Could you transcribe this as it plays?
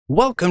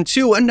Welcome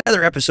to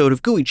another episode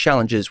of GUI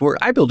Challenges, where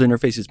I build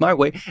interfaces my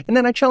way, and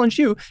then I challenge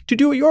you to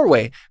do it your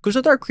way. Because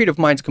with our creative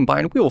minds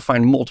combined, we will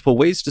find multiple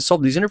ways to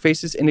solve these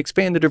interfaces and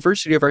expand the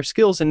diversity of our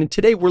skills. And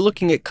today we're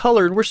looking at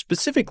color, and we're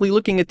specifically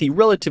looking at the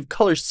relative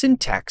color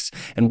syntax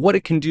and what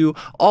it can do,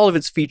 all of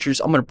its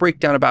features. I'm going to break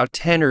down about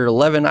 10 or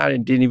 11. I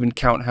didn't even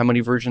count how many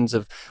versions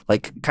of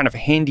kind of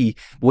handy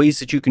ways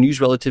that you can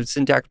use relative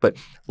syntax, but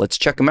let's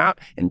check them out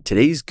in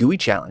today's GUI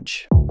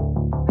Challenge.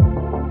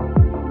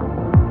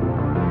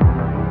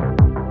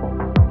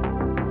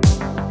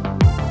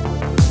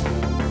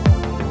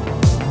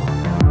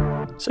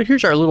 So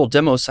here's our little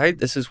demo site.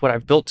 This is what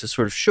I've built to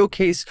sort of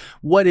showcase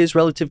what is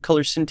relative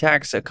color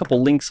syntax, a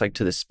couple links like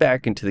to the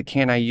spec and to the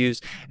can I use,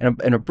 and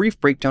a brief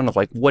breakdown of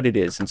like what it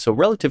is. And so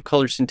relative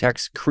color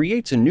syntax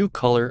creates a new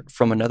color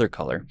from another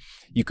color.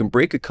 You can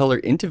break a color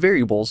into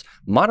variables,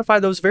 modify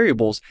those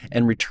variables,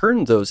 and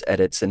return those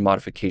edits and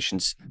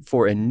modifications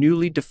for a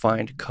newly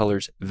defined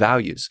color's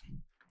values.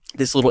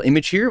 This little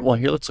image here, well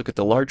here, let's look at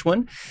the large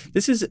one.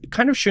 This is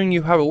kind of showing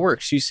you how it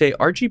works. You say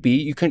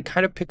RGB, you can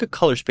kind of pick a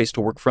color space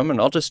to work from,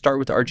 and I'll just start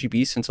with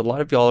RGB since a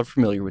lot of y'all are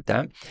familiar with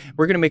that.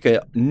 We're gonna make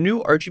a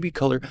new RGB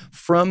color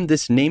from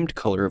this named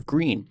color of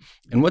green.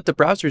 And what the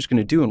browser is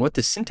gonna do and what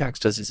the syntax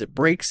does is it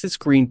breaks this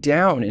green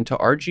down into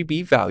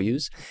RGB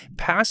values,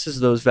 passes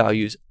those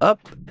values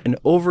up and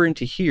over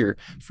into here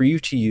for you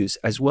to use,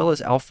 as well as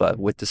alpha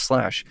with the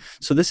slash.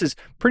 So this is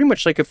pretty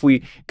much like if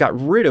we got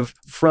rid of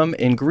from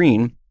and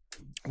green,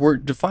 we're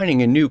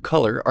defining a new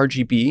color,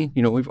 RGB,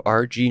 you know, we've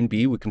R, G, and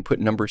B. We can put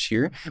numbers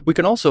here. We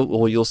can also,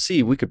 well, you'll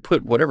see, we could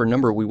put whatever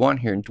number we want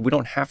here, and we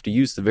don't have to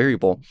use the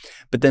variable.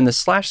 But then the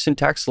slash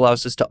syntax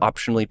allows us to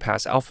optionally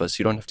pass alpha, so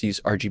you don't have to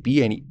use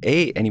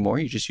RGB anymore,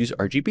 you just use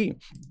RGB.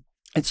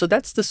 And so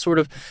that's the sort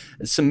of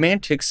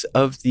semantics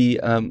of the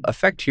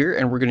effect here,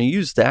 and we're going to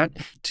use that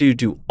to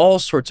do all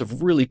sorts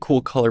of really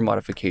cool color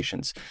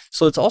modifications.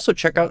 So let's also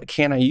check out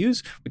can I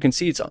use. We can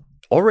see it's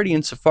already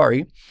in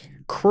Safari.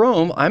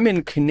 Chrome, I'm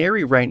in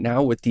Canary right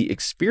now with the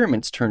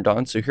experiments turned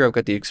on. So here I've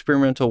got the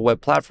experimental web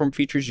platform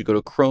features. You go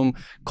to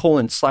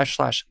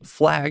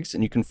Chrome://flags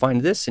and you can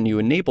find this and you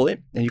enable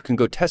it and you can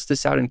go test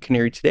this out in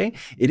Canary today.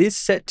 It is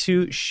set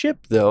to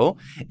ship though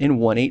in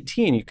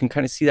 1.18. You can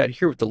kind of see that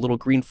here with the little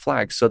green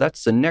flag. So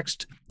that's the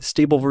next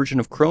stable version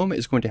of Chrome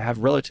is going to have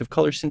relative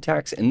color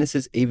syntax. And this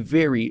is a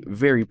very,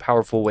 very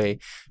powerful way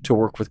to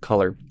work with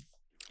color.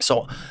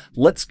 So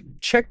let's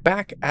check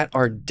back at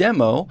our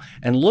demo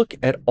and look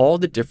at all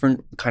the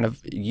different kind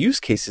of use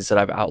cases that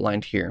I've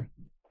outlined here.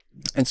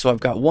 And so I've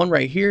got one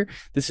right here.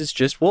 This is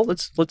just, well,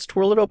 let's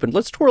twirl it open.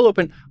 Let's twirl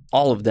open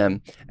all of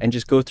them and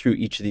just go through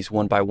each of these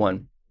one by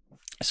one.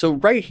 So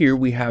right here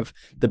we have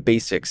the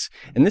basics,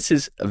 and this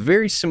is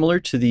very similar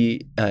to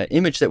the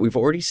image that we've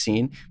already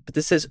seen, but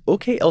this says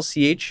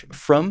OKLCH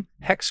from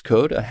hex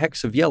code, a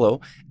hex of yellow,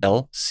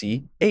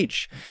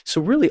 LCH.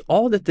 So really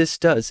all that this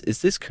does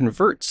is this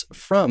converts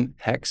from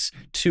hex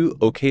to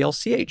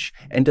OKLCH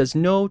and does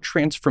no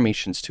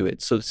transformations to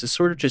it. So this is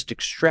sort of just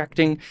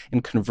extracting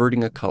and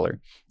converting a color.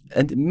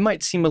 And it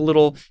might seem a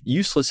little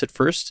useless at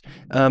first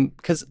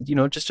because, you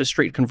know, just a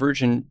straight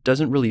conversion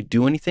doesn't really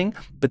do anything.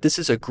 But this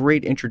is a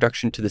great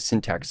introduction to the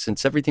syntax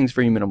since everything's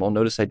very minimal.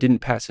 Notice I didn't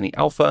pass any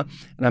alpha,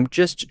 and I'm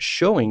just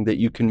showing that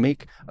you can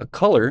make a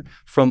color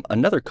from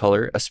another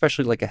color,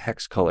 especially like a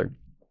hex color.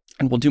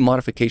 And we'll do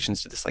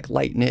modifications to this like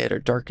lighten it or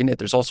darken it.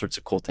 There's all sorts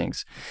of cool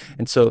things.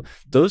 And so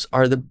those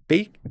are the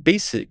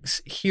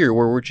basics here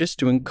where we're just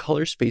doing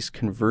color space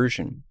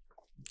conversion.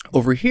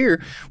 Over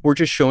here, we're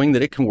just showing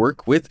that it can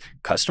work with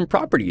custom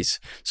properties.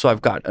 So I've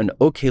got an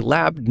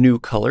OKLab new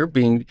color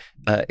being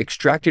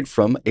extracted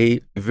from a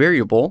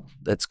variable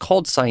that's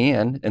called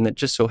cyan, and that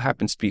just so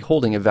happens to be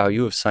holding a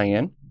value of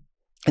cyan.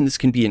 And this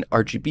can be in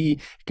RGB,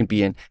 it can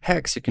be in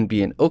hex, it can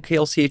be in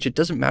OKLCH. It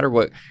doesn't matter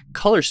what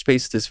color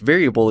space this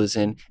variable is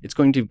in. It's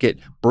going to get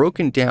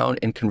broken down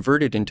and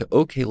converted into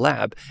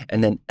OKLab,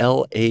 and then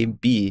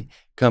LAB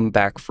come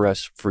back for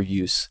us for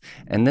use.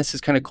 And this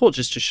is kind of cool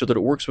just to show that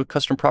it works with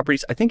custom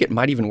properties. I think it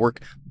might even work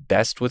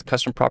best with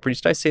custom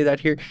properties. Did I say that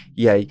here?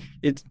 Yeah,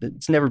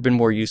 it's never been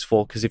more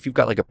useful because if you've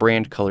got like a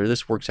brand color,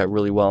 this works out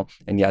really well.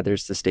 And yeah,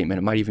 there's the statement.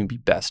 It might even be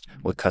best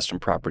with custom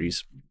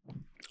properties.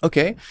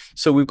 Okay,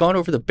 so we've gone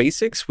over the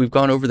basics, we've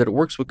gone over that it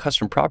works with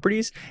custom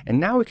properties, and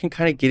now we can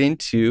kind of get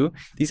into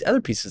these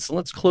other pieces. So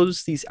let's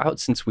close these out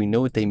since we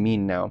know what they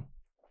mean now.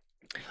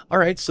 All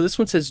right, so this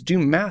one says do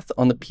math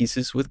on the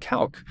pieces with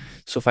calc.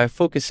 So if I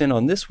focus in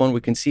on this one, we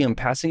can see I'm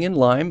passing in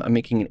lime. I'm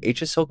making an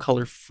HSL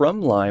color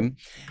from lime.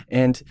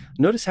 And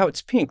notice how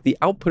it's pink. The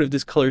output of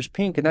this color is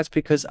pink, and that's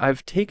because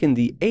I've taken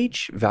the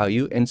H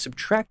value and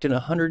subtracted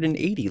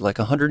 180, like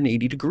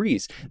 180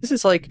 degrees. This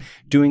is like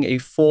doing a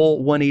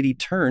full 180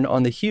 turn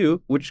on the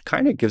hue, which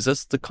kind of gives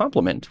us the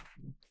complement.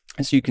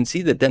 And so you can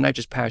see that then I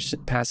just pass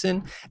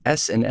in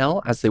S and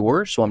L as they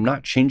were. So I'm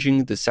not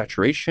changing the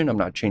saturation. I'm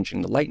not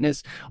changing the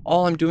lightness.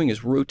 All I'm doing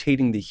is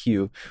rotating the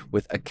hue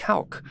with a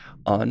calc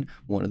on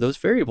one of those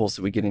variables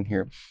that we get in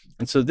here.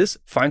 And so this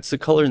finds the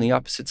color in the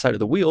opposite side of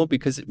the wheel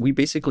because we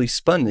basically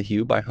spun the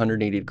hue by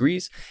 180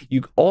 degrees.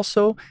 You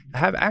also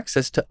have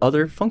access to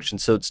other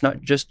functions. So it's not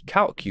just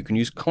calc. You can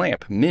use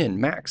clamp, min,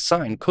 max,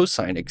 sine,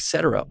 cosine,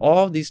 etc.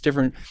 All these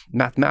different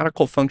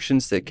mathematical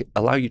functions that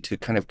allow you to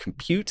kind of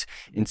compute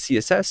in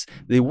CSS,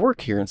 they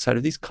work here inside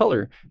of these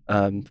color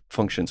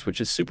functions, which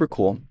is super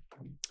cool.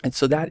 And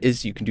so that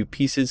is, you can do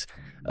pieces,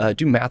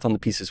 do math on the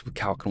pieces with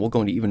calc, and we'll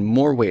go into even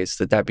more ways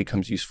that that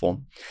becomes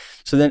useful.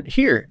 So then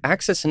here,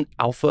 access an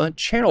alpha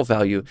channel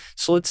value.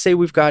 So let's say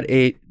we've got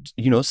a,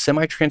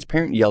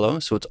 semi-transparent yellow,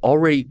 so it's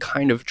already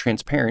kind of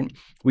transparent.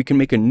 We can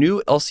make a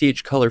new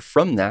LCH color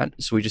from that.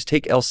 So we just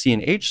take LC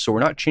and H, so we're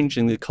not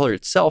changing the color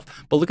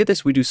itself, but look at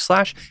this, we do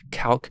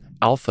 /calc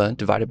alpha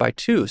divided by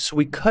 2. So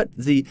we cut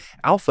the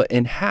alpha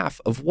in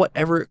half of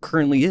whatever it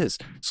currently is.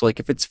 So like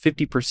if it's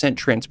 50%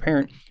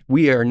 transparent,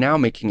 we are now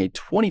making a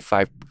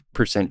 25%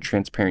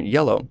 transparent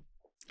yellow.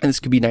 And this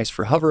could be nice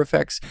for hover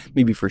effects,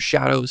 maybe for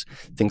shadows,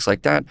 things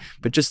like that.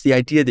 But just the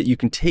idea that you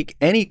can take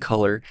any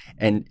color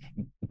and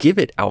give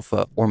it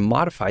alpha or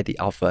modify the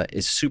alpha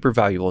is super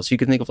valuable. So you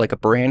can think of like a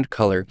brand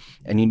color,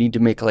 and you need to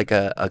make like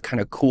a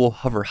kind of cool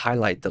hover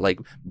highlight that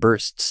like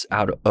bursts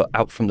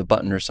out from the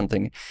button or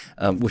something,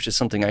 which is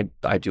something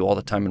I do all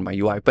the time in my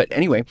UI. But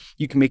anyway,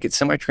 you can make it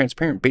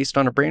semi-transparent based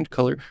on a brand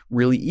color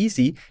really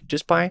easy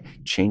just by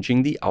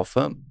changing the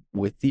alpha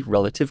with the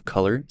relative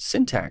color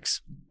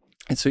syntax.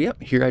 And so,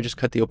 yep, here I just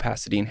cut the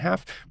opacity in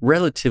half,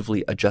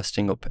 relatively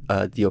adjusting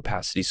the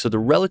opacity. So the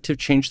relative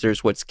change there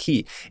is what's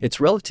key. It's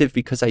relative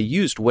because I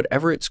used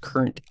whatever its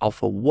current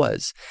alpha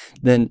was.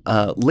 Then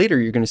later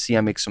you're going to see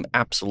I make some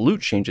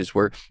absolute changes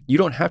where you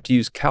don't have to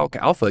use calc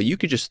alpha. You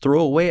could just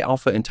throw away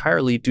alpha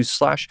entirely, do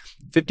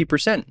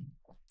 /50%.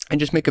 And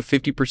just make a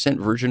 50%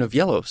 version of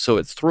yellow. So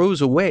it throws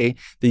away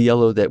the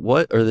yellow that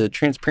or the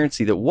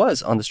transparency that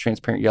was on this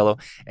transparent yellow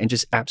and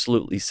just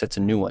absolutely sets a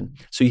new one.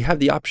 So you have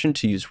the option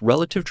to use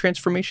relative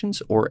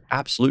transformations or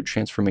absolute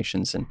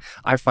transformations. And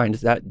I find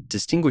that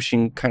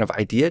distinguishing kind of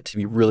idea to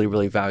be really,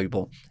 really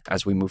valuable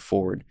as we move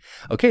forward.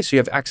 Okay, so you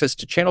have access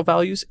to channel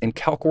values and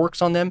calc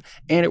works on them,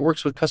 and it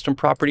works with custom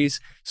properties.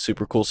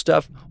 Super cool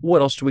stuff.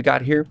 What else do we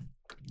got here?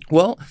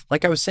 Well,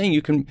 like I was saying,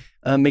 you can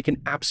make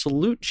an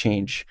absolute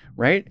change,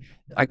 right?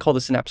 I call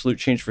this an absolute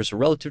change versus a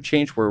relative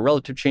change, where a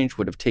relative change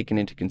would have taken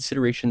into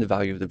consideration the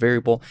value of the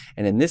variable.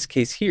 And in this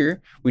case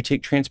here, we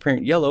take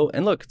transparent yellow,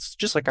 and look, it's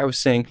just like I was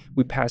saying,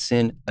 we pass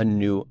in a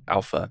new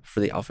alpha for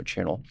the alpha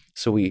channel.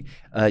 So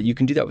you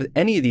can do that with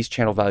any of these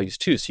channel values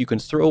too. So you can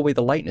throw away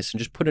the lightness and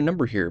just put a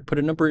number here, put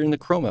a number in the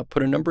chroma,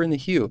 put a number in the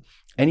hue.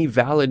 Any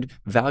valid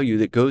value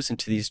that goes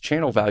into these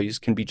channel values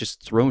can be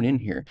just thrown in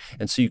here.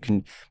 And so you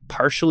can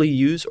partially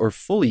use or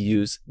fully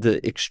use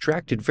the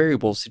extracted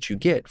variables that you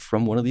get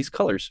from one of these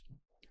colors.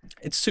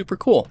 It's super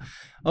cool.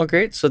 Oh,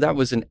 great. So that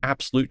was an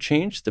absolute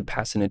change to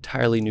pass an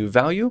entirely new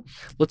value.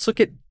 Let's look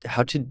at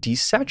how to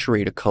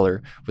desaturate a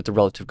color with the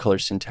relative color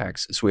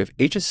syntax. So we have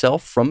HSL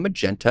from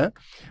magenta.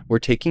 We're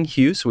taking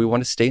hue, so we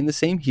want to stay in the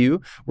same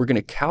hue. We're going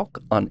to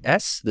calc on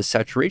S, the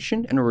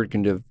saturation, and we're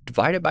going to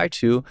divide it by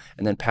 2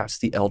 and then pass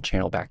the L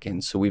channel back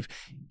in. So we've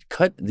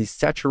cut the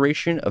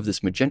saturation of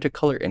this magenta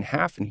color in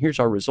half, and here's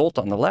our result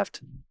on the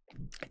left.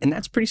 And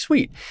that's pretty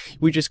sweet.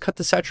 We just cut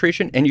the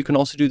saturation, and you can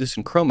also do this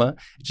in Chroma.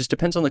 It just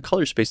depends on the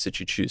color space that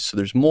you choose. So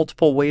there's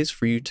multiple ways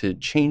for you to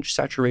change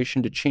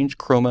saturation, to change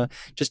Chroma.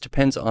 It just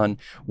depends on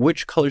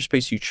which color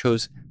space you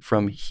chose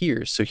from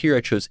here. So here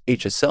I chose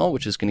HSL,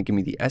 which is going to give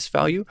me the S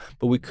value,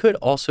 but we could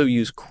also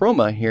use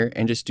Chroma here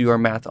and just do our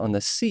math on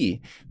the C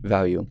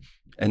value,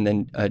 and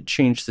then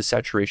change the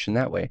saturation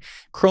that way.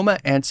 Chroma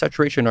and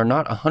saturation are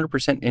not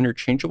 100%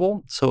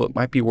 interchangeable, so it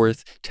might be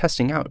worth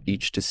testing out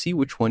each to see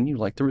which one you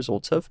like the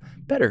results of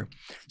better.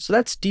 So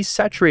that's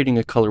desaturating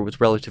a color with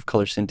relative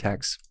color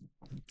syntax.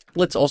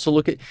 Let's also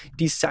look at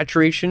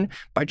desaturation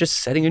by just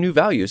setting a new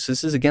value. So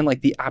this is again like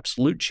the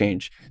absolute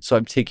change. So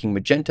I'm taking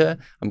magenta,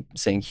 I'm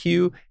saying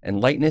hue and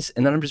lightness,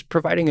 and then I'm just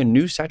providing a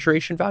new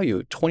saturation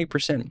value,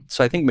 20%.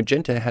 So I think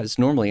magenta has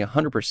normally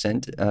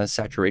 100%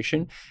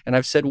 saturation, and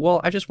I've said,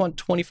 well, I just want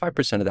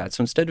 25% of that.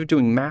 So instead of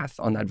doing math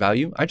on that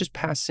value, I just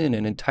pass in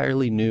an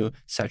entirely new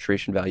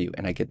saturation value,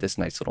 and I get this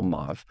nice little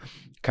mauve.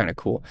 Kind of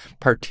cool.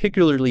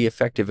 Particularly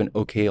effective in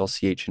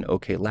OKLCH and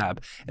OKLab,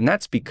 and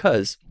that's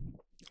because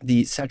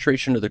the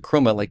saturation of the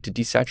chroma, like to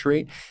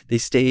desaturate, they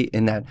stay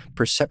in that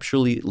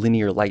perceptually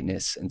linear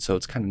lightness. And so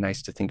it's kind of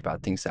nice to think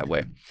about things that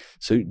way.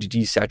 So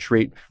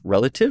desaturate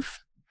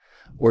relative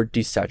or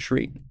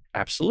desaturate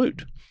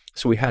absolute.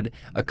 So we had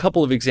a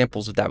couple of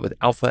examples of that with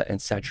alpha and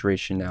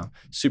saturation now.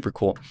 Super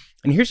cool.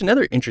 And here's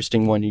another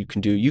interesting one you can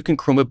do. You can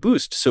chroma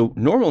boost. So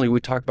normally we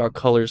talk about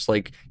colors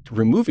like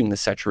removing the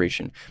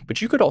saturation,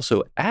 but you could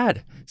also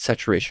add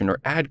saturation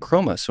or add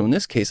chroma. So in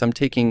this case, I'm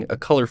taking a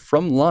color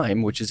from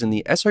lime, which is in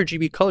the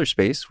sRGB color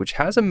space, which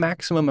has a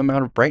maximum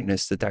amount of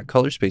brightness that that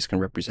color space can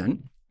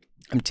represent.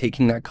 I'm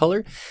taking that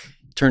color,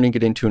 turning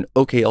it into an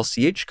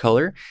OKLCH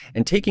color,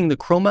 and taking the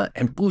chroma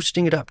and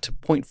boosting it up to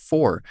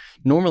 0.4.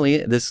 Normally,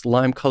 this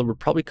lime color would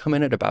probably come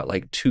in at about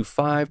like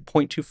 2.5,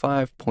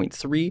 0.25,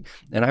 0.3,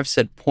 and I've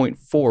said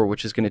 0.4,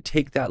 which is going to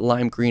take that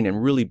lime green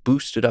and really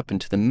boost it up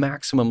into the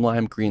maximum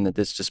lime green that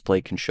this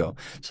display can show.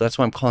 So that's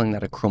why I'm calling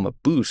that a chroma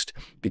boost,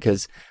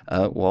 because,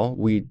 well,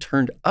 we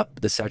turned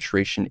up the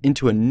saturation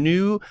into a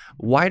new,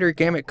 wider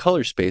gamut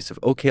color space of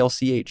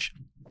OKLCH,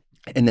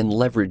 and then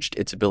leveraged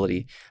its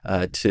ability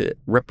to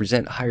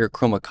represent higher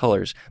chroma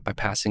colors by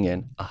passing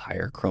in a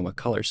higher chroma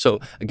color. So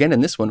again,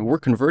 in this one, we're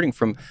converting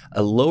from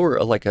a lower,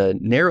 like a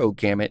narrow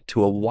gamut,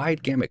 to a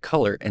wide gamut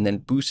color, and then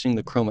boosting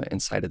the chroma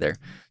inside of there.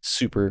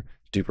 Super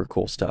duper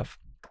cool stuff.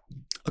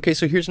 Okay,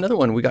 so here's another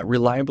one. We got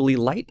reliably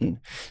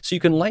lighten. So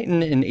you can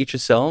lighten in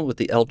HSL with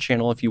the L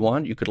channel if you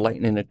want. You could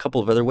lighten in a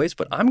couple of other ways,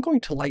 but I'm going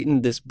to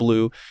lighten this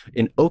blue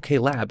in OK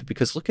Lab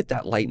because look at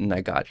that lighten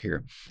I got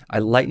here. I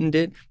lightened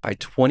it by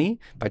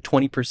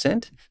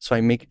 20%. So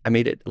I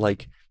made it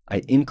like,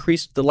 I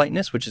increased the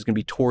lightness, which is going to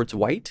be towards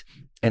white.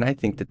 And I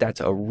think that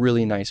that's a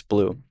really nice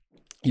blue.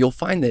 You'll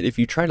find that if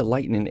you try to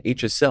lighten in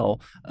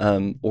HSL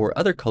or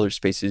other color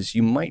spaces,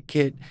 you might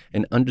get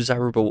an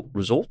undesirable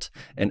result.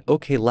 And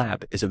OK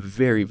Lab is a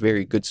very,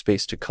 very good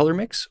space to color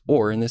mix,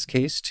 or in this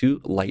case, to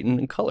lighten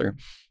and color.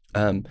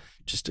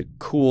 Just a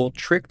cool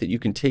trick that you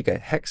can take a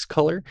hex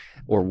color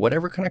or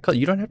whatever kind of color.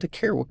 You don't have to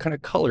care what kind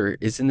of color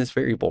is in this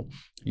variable.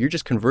 You're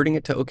just converting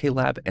it to OK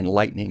Lab and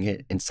lightening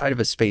it inside of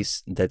a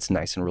space that's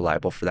nice and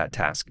reliable for that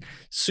task.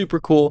 Super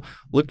cool.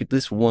 Look at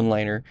this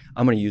one-liner.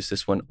 I'm going to use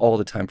this one all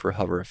the time for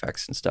hover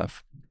effects and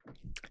stuff.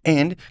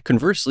 And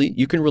conversely,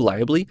 you can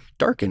reliably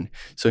darken.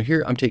 So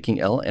here I'm taking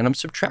L and I'm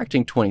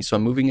subtracting 20. So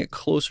I'm moving it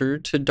closer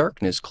to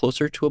darkness,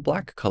 closer to a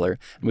black color.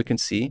 And we can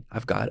see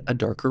I've got a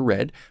darker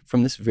red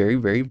from this very,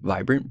 very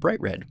vibrant bright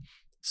red.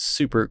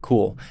 Super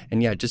cool.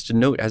 And yeah, just a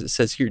note, as it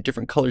says here,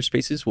 different color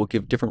spaces will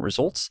give different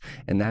results.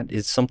 And that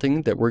is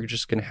something that we're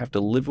just going to have to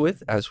live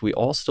with as we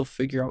all still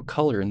figure out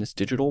color in this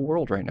digital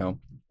world right now.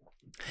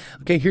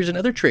 Okay, here's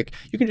another trick.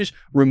 You can just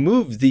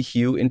remove the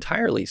hue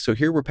entirely. So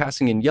here we're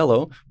passing in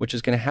yellow, which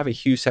is going to have a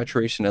hue,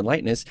 saturation, and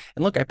lightness.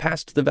 And look, I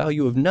passed the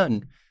value of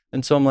none.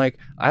 And so I'm like,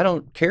 I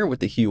don't care what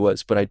the hue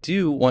was, but I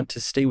do want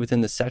to stay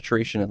within the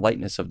saturation and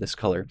lightness of this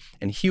color.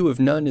 And hue of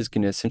none is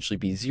going to essentially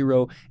be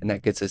 0, and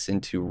that gets us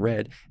into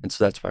red. And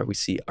so that's why we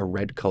see a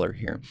red color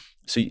here.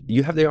 So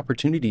you have the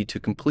opportunity to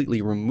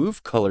completely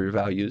remove color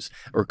values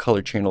or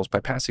color channels by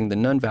passing the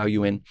none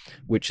value in,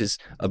 which is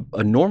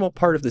a normal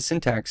part of the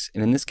syntax.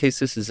 And in this case,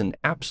 this is an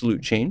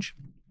absolute change.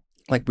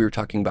 Like we were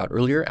talking about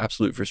earlier,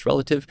 absolute versus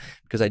relative,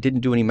 because I didn't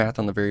do any math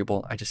on the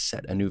variable, I just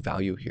set a new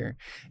value here.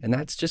 And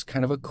that's just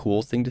kind of a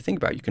cool thing to think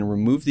about. You can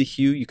remove the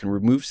hue, you can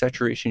remove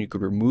saturation, you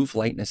could remove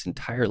lightness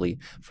entirely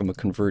from a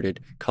converted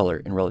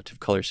color and relative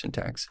color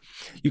syntax.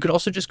 You could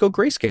also just go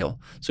grayscale.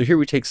 So here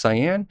we take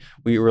cyan,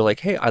 we were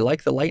like, hey, I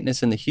like the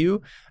lightness and the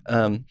hue,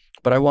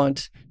 but I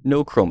want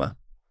no chroma.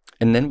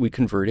 And then we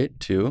convert it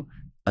to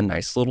a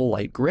nice little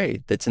light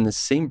gray that's in the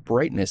same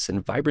brightness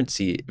and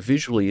vibrancy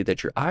visually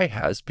that your eye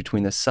has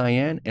between the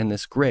cyan and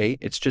this gray.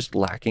 It's just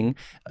lacking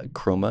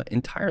chroma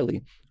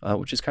entirely,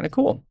 which is kind of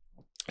cool.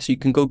 So you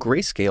can go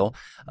grayscale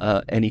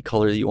any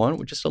color that you want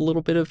with just a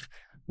little bit of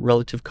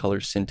relative color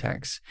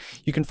syntax.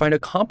 You can find a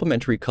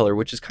complementary color,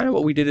 which is kind of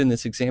what we did in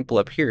this example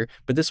up here,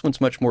 but this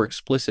one's much more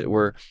explicit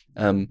where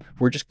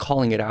we're just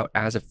calling it out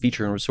as a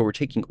feature. And so we're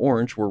taking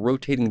orange, we're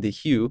rotating the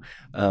hue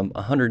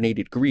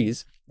 180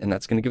 degrees, and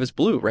that's going to give us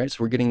blue, right?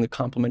 So we're getting the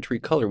complementary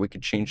color. We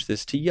could change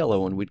this to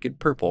yellow and we'd get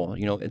purple,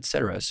 you know,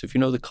 etc. So if you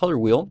know the color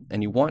wheel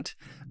and you want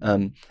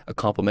a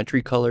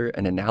complementary color,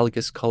 an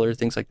analogous color,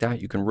 things like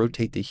that, you can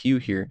rotate the hue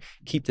here,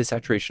 keep the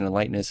saturation and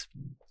lightness,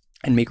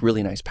 and make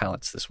really nice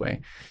palettes this way.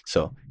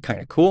 So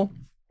kind of cool.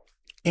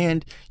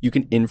 And you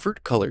can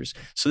invert colors.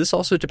 So this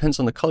also depends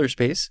on the color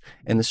space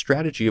and the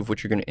strategy of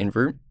what you're going to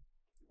invert.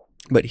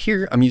 But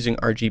here I'm using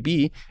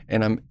RGB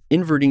and I'm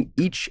inverting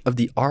each of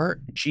the R,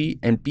 G,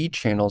 and B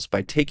channels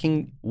by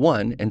taking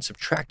one and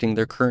subtracting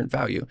their current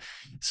value.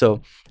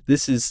 So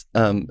this is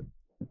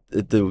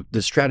the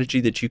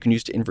strategy that you can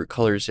use to invert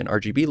colors in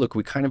RGB. Look,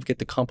 we kind of get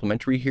the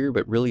complementary here,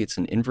 but really it's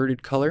an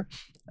inverted color.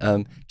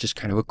 Just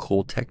kind of a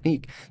cool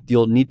technique.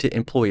 You'll need to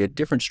employ a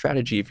different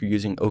strategy if you're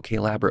using OK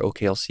Lab or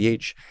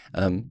OKLCH,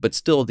 but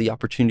still the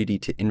opportunity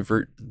to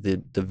invert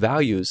the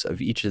values of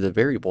each of the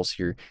variables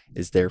here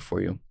is there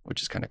for you, which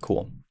is kind of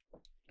cool.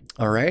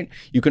 All right,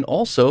 you can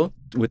also,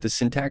 with the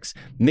syntax,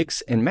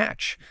 mix and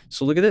match.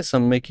 So look at this,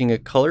 I'm making a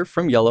color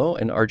from yellow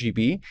and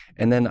RGB,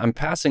 and then I'm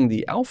passing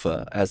the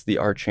alpha as the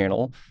R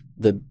channel,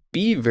 the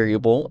B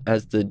variable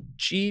as the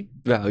G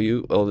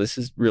value. Oh, this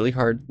is really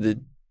hard. The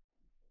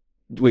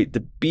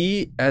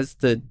B as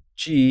the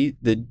G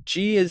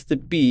as the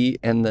B,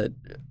 and the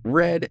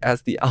red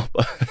as the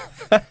alpha.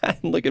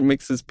 Look, it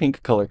makes this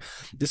pink color.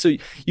 So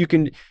you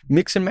can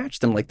mix and match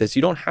them like this.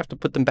 You don't have to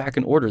put them back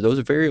in order. Those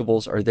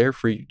variables are there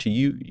for you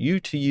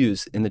to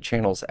use in the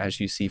channels as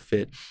you see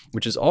fit,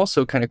 which is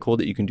also kind of cool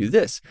that you can do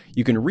this.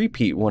 You can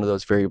repeat one of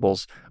those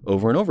variables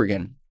over and over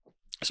again.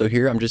 So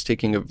here I'm just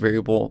taking a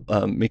variable,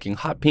 making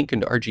hot pink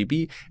into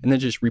RGB, and then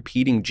just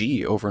repeating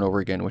G over and over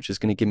again, which is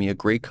going to give me a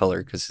gray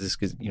color, because this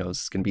is, you know,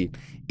 this is going to be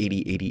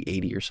 80, 80,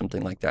 80 or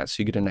something like that.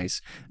 So you get a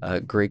nice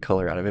gray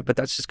color out of it. But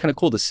that's just kind of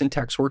cool. The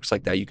syntax works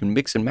like that. You can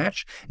mix and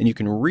match, and you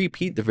can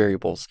repeat the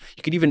variables.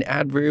 You could even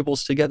add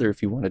variables together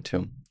if you wanted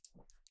to.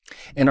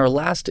 And our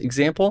last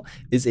example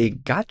is a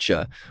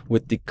gotcha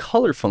with the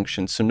color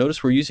function. So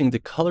notice we're using the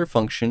color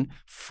function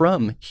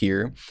from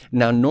here.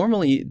 Now,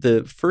 normally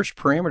the first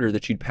parameter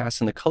that you'd pass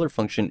in the color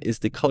function is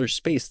the color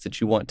space that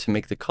you want to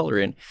make the color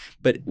in.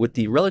 But with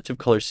the relative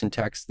color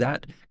syntax,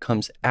 that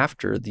comes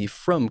after the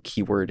from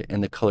keyword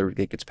and the color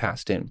that gets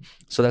passed in.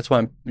 So that's why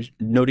I'm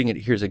noting it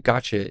here as a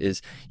gotcha,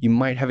 is you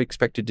might have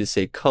expected to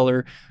say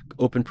color,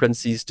 open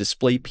parentheses,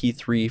 display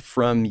P3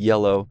 from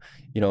yellow,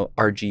 you know,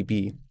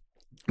 RGB.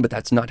 But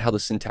that's not how the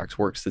syntax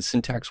works. The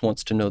syntax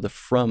wants to know the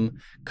from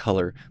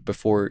color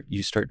before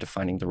you start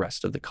defining the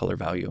rest of the color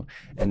value.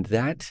 And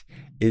that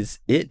is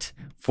it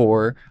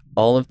for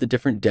all of the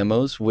different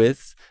demos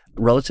with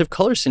relative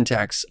color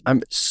syntax.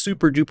 I'm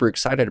super duper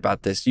excited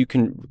about this. You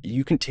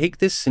can take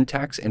this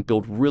syntax and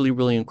build really,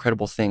 really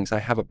incredible things. I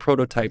have a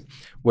prototype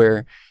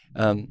where,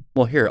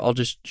 well, here, I'll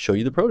just show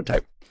you the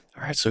prototype.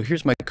 All right, so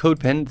here's my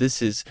code pen.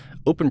 This is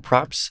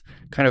OpenProps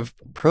kind of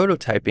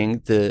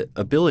prototyping the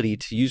ability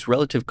to use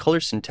relative color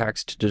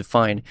syntax to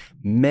define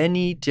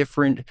many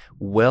different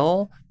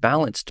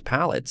well-balanced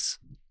palettes,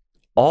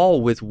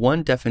 all with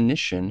one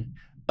definition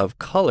of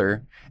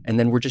color, and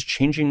then we're just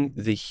changing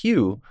the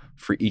hue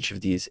for each of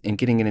these and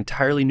getting an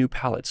entirely new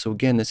palette. So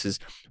again, this is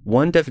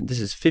this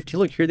is 15,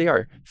 look, here they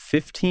are,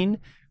 15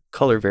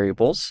 color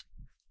variables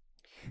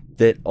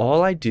that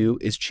all I do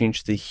is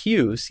change the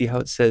hue. See how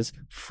it says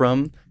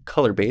from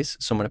color base?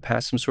 So I'm going to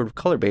pass some sort of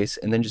color base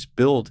and then just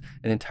build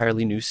an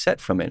entirely new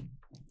set from it.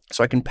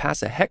 So I can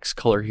pass a hex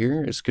color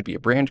here. This could be a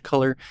brand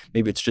color.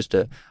 Maybe it's just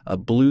a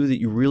blue that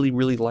you really,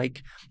 really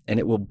like, and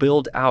it will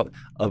build out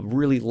a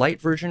really light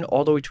version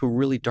all the way to a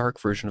really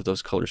dark version of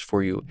those colors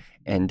for you.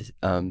 And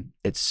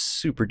it's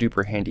super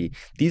duper handy.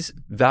 These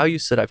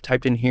values that I've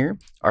typed in here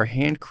are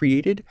hand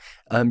created.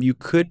 You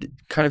could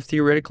kind of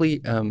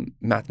theoretically,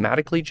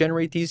 mathematically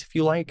generate these if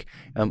you like.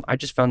 I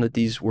just found that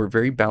these were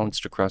very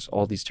balanced across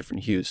all these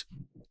different hues.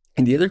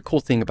 And the other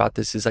cool thing about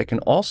this is I can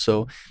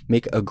also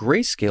make a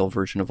grayscale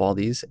version of all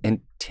these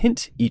and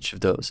tint each of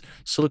those.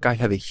 So look, I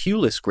have a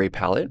hueless gray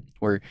palette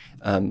where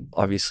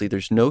obviously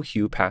there's no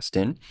hue passed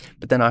in,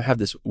 but then I have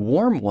this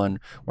warm one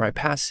where I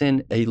pass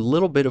in a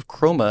little bit of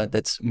chroma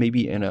that's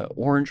maybe in an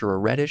orange or a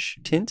reddish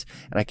tint,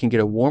 and I can get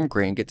a warm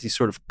gray and get these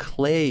sort of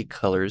clay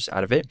colors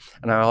out of it.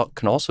 And I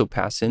can also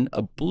pass in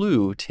a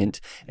blue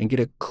tint and get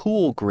a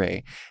cool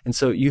gray. And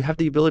so you have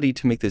the ability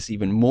to make this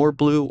even more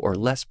blue or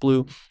less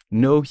blue,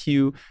 no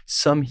hue,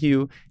 some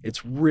hue.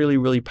 It's really,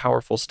 really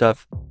powerful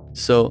stuff.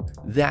 So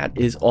that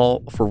is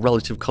all for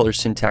relative color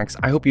syntax.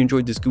 I hope you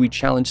enjoyed this GUI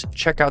challenge.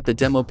 Check out the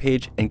demo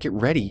page and get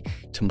ready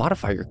to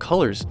modify your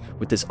colors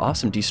with this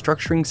awesome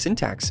destructuring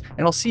syntax.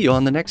 And I'll see you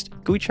on the next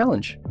GUI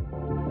challenge.